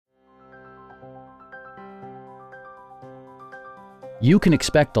You can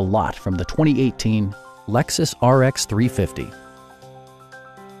expect a lot from the 2018 Lexus RX 350.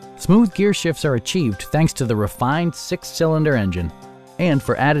 Smooth gear shifts are achieved thanks to the refined 6-cylinder engine. And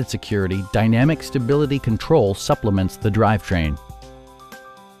for added security, dynamic stability control supplements the drivetrain.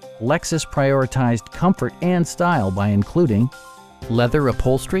 Lexus prioritized comfort and style by including leather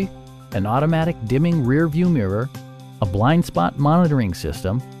upholstery, an automatic dimming rear view mirror, a blind spot monitoring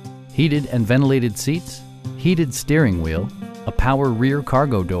system, heated and ventilated seats, heated steering wheel, a power rear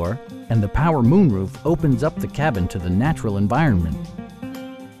cargo door, and the power moonroof opens up the cabin to the natural environment.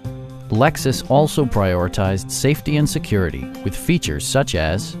 Lexus also prioritized safety and security with features such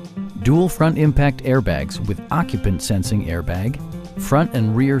as dual front impact airbags with occupant sensing airbag, front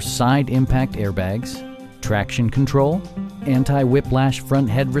and rear side impact airbags, traction control, anti-whiplash front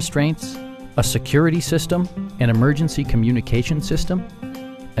head restraints, a security system, an emergency communication system,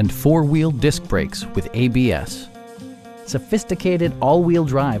 and 4-wheel disc brakes with ABS. Sophisticated all-wheel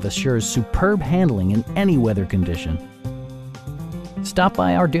drive assures superb handling in any weather condition. Stop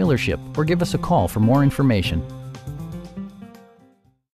by our dealership or give us a call for more information.